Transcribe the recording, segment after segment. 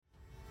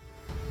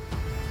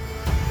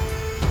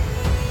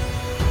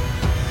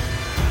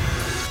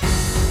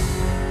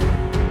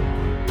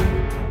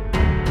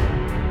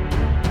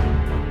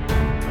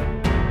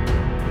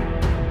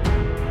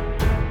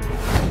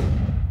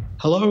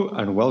Hello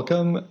and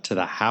welcome to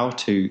the How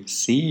to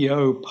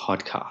CEO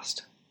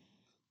podcast.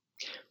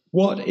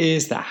 What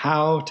is the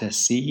How to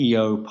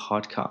CEO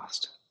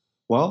podcast?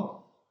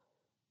 Well,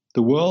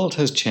 the world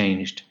has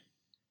changed.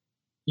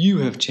 You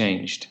have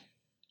changed.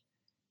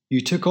 You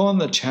took on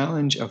the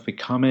challenge of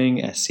becoming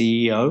a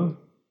CEO.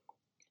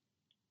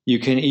 You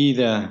can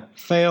either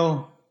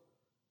fail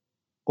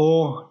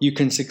or you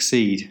can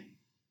succeed.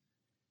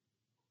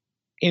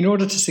 In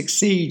order to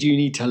succeed, you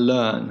need to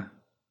learn.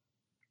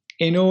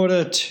 In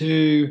order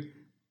to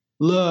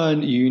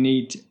learn, you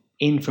need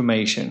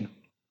information.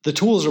 The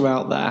tools are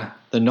out there.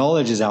 The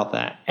knowledge is out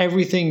there.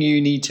 Everything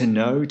you need to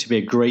know to be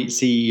a great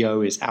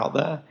CEO is out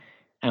there.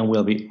 And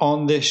we'll be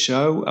on this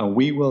show and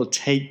we will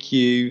take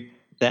you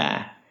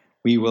there.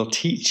 We will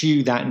teach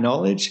you that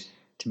knowledge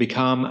to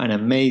become an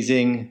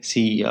amazing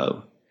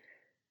CEO.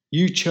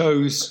 You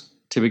chose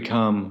to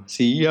become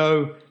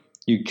CEO.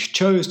 You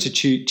chose to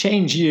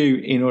change you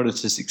in order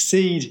to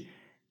succeed.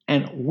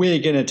 And we're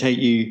going to take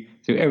you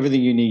through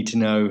everything you need to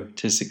know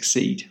to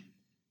succeed.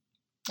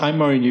 I'm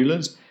Murray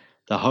Newlands,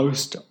 the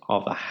host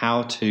of the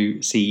How to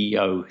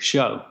CEO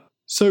show.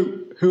 So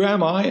who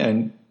am I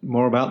and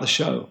more about the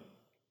show?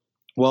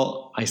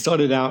 Well, I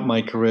started out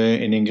my career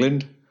in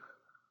England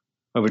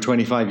over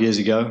 25 years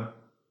ago.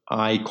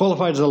 I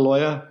qualified as a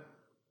lawyer.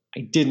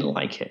 I didn't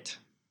like it.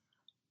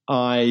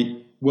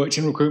 I worked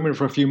in recruitment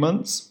for a few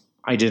months.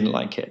 I didn't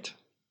like it.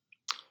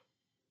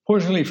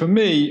 Fortunately for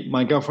me,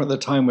 my girlfriend at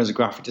the time was a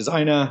graphic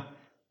designer.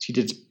 She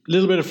did a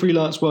little bit of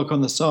freelance work on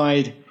the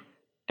side,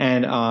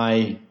 and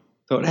I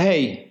thought,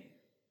 hey,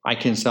 I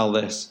can sell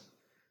this.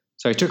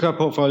 So I took our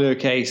portfolio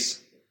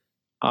case,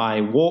 I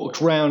walked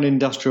around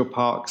industrial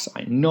parks,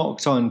 I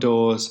knocked on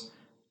doors,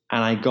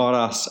 and I got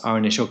us our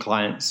initial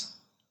clients.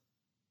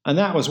 And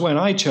that was when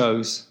I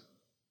chose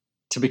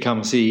to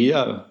become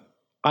CEO.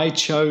 I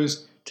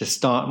chose to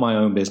start my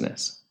own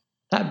business.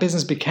 That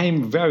business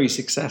became very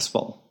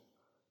successful.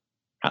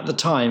 At the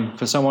time,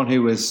 for someone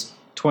who was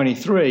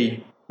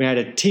 23, we had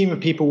a team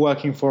of people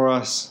working for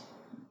us.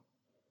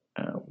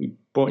 We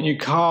bought new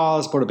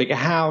cars, bought a bigger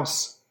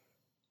house,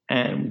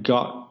 and we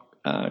got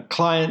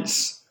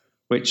clients,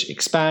 which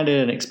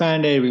expanded and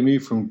expanded. We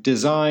moved from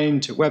design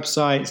to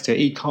websites to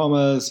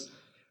e-commerce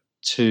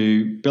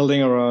to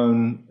building our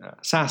own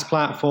SaaS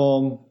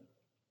platform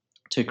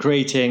to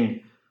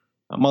creating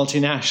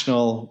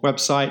multinational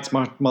websites,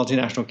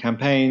 multinational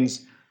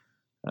campaigns,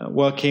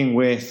 working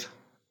with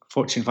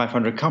Fortune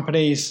 500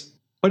 companies.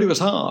 But it was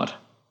hard.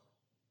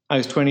 I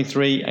was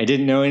 23. I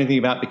didn't know anything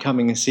about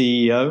becoming a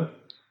CEO.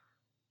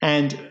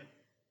 And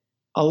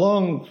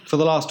for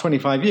the last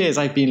 25 years,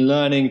 I've been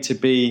learning to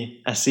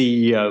be a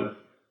CEO.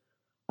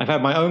 I've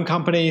had my own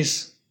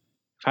companies.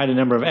 I've had a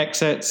number of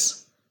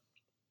exits.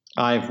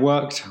 I've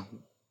worked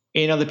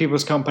in other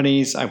people's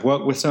companies. I've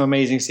worked with some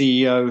amazing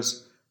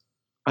CEOs.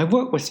 I've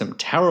worked with some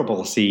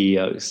terrible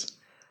CEOs.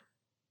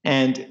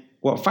 And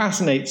what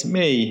fascinates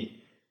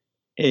me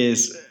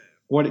is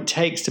what it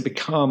takes to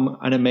become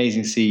an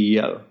amazing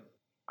CEO.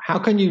 How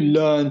can you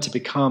learn to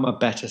become a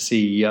better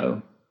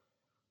CEO?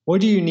 What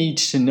do you need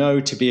to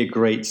know to be a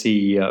great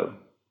CEO?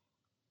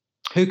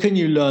 Who can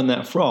you learn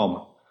that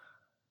from?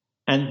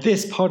 And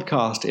this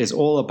podcast is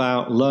all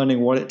about learning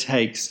what it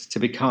takes to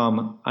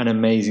become an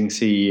amazing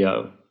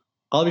CEO.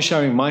 I'll be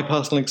sharing my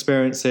personal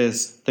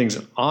experiences, things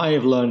that I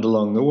have learned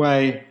along the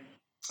way,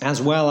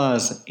 as well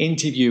as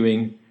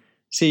interviewing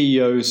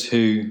CEOs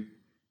who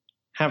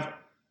have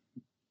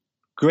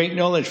great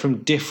knowledge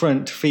from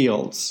different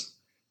fields.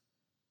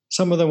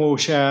 Some of them will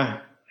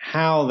share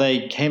how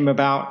they came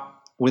about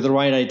with the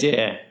right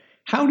idea.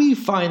 How do you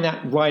find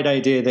that right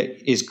idea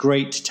that is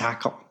great to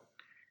tackle?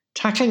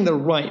 Tackling the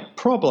right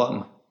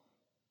problem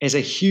is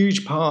a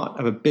huge part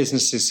of a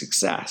business's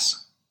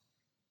success.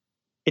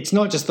 It's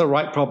not just the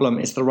right problem,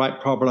 it's the right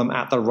problem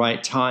at the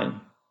right time.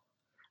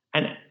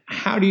 And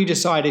how do you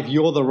decide if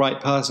you're the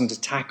right person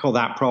to tackle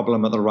that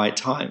problem at the right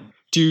time?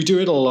 Do you do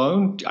it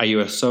alone? Are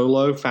you a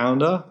solo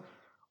founder?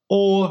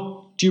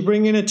 Or do you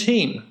bring in a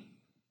team?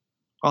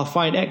 I'll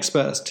find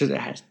experts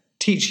to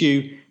teach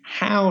you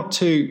how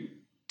to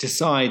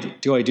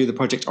decide, do I do the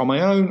project on my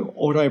own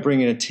or do I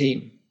bring in a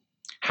team?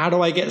 How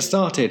do I get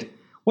started?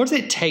 What does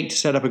it take to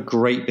set up a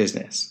great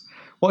business?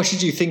 What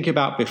should you think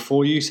about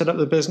before you set up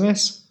the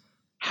business?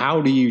 How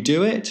do you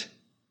do it?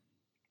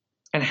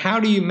 And how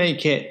do you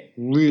make it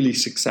really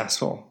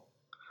successful?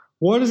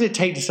 What does it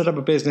take to set up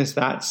a business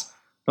that's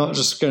not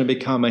just going to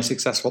become a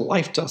successful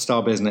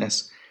lifestyle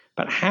business,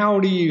 but how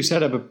do you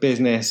set up a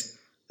business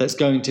that's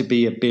going to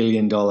be $1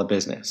 billion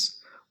business?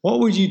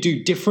 What would you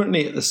do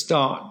differently at the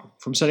start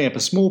from setting up a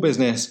small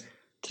business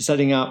to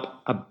setting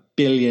up a $1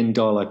 billion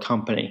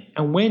company?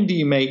 And when do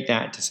you make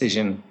that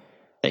decision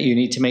that you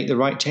need to make the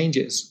right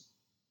changes?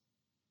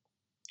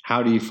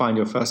 How do you find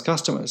your first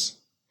customers?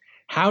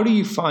 How do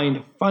you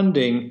find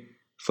funding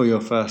for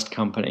your first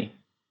company?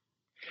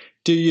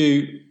 Do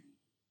you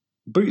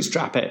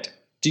bootstrap it?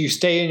 Do you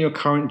stay in your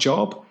current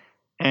job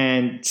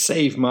and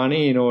save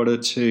money in order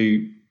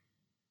to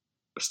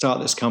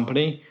start this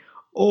company?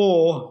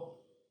 Or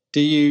do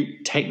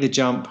you take the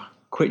jump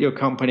quit your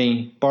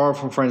company, borrow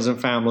from friends and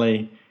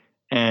family,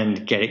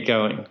 and get it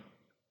going?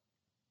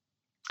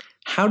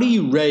 How do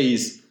you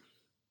raise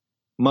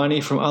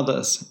money from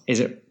others? Is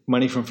it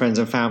money from friends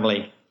and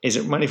family? Is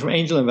it money from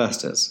angel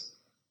investors?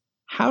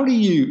 How do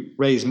you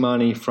raise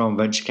money from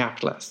venture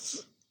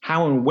capitalists?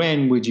 How and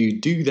when would you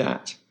do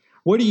that?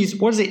 What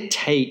does it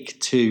take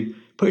to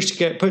put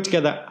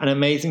together an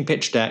amazing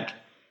pitch deck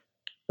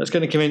that's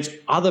going to convince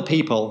other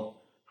people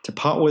to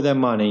part with their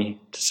money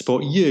to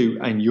support you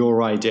and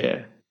your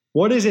idea?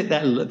 What is it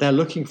that they're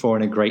looking for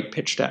in a great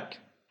pitch deck?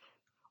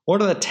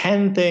 What are the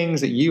 10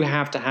 things that you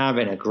have to have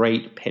in a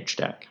great pitch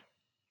deck?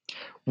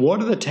 What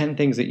are the 10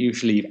 things that you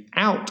should leave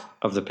out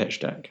of the pitch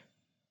deck?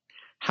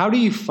 How do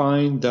you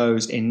find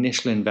those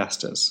initial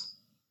investors?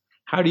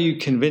 How do you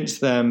convince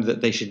them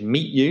that they should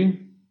meet you?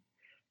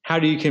 How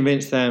do you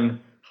convince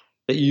them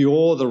that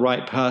you're the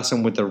right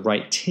person with the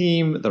right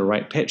team, the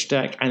right pitch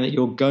deck, and that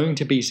you're going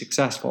to be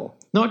successful?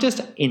 Not just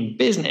in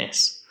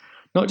business,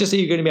 not just that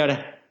you're going to be able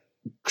to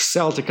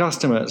sell to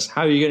customers.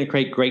 How are you going to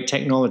create great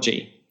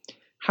technology?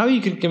 How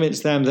you can convince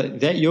them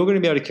that you're going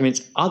to be able to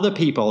convince other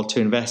people to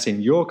invest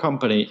in your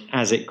company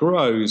as it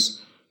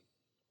grows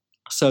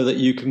so that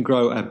you can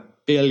grow a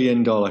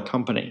billion-dollar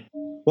company.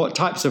 What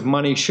types of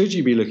money should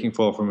you be looking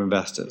for from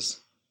investors?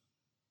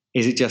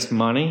 Is it just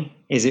money?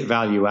 Is it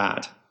value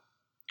add?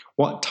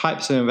 What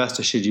types of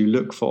investors should you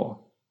look for?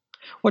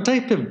 What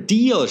type of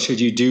deal should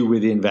you do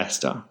with the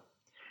investor?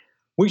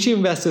 Which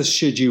investors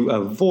should you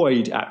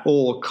avoid at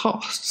all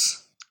costs?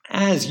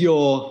 As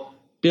you're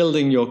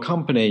building your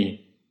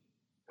company,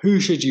 who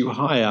should you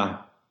hire?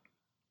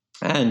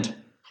 And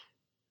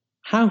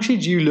how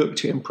should you look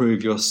to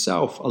improve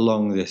yourself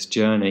along this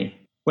journey?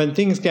 When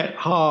things get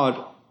hard,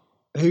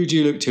 who do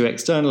you look to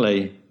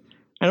externally?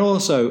 And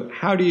also,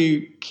 how do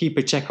you keep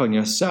a check on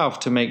yourself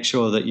to make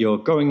sure that you're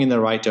going in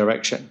the right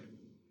direction?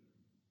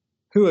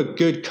 Who are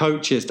good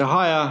coaches to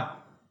hire?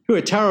 Who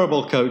are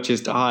terrible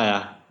coaches to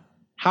hire?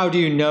 How do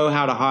you know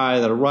how to hire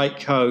the right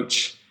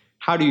coach?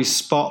 How do you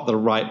spot the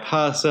right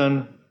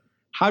person?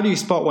 How do you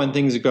spot when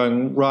things are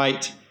going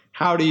right?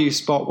 How do you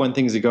spot when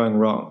things are going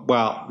wrong?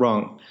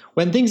 Wrong.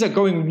 When things are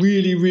going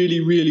really, really,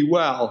 really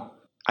well,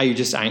 are you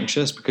just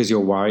anxious because you're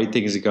worried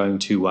things are going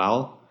too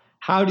well?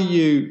 How do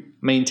you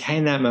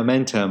maintain that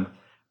momentum?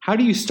 How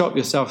do you stop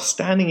yourself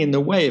standing in the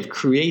way of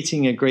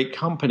creating a great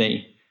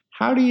company?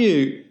 How do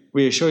you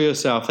reassure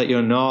yourself that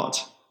you're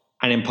not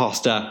an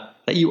imposter,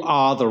 that you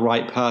are the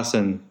right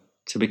person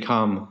to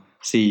become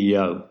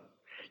CEO?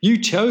 You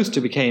chose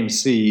to become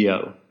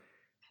CEO.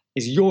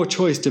 It's your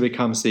choice to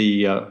become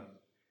CEO.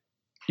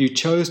 You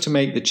chose to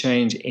make the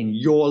change in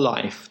your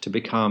life to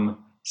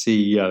become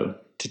CEO,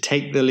 to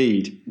take the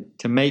lead,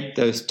 to make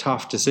those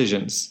tough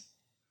decisions.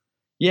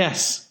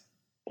 Yes,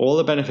 all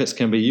the benefits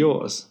can be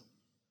yours,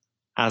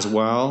 as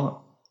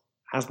well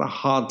as the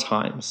hard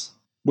times.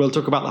 We'll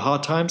talk about the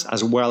hard times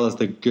as well as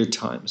the good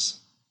times.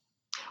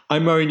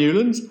 I'm Murray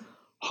Newlands,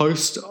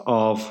 host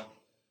of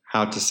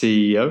How to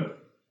CEO.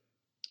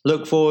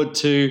 Look forward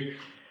to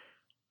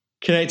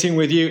connecting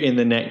with you in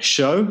the next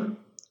show.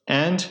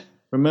 And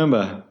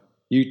remember,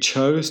 you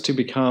chose to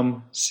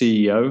become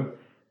CEO.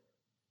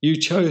 You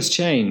chose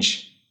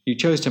change. You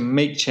chose to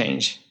make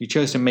change. You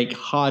chose to make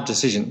hard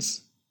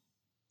decisions.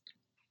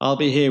 I'll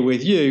be here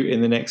with you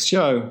in the next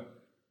show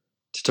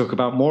to talk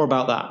about more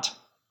about that.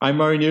 I'm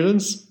Murray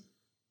Newlands.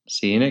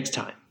 See you next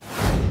time.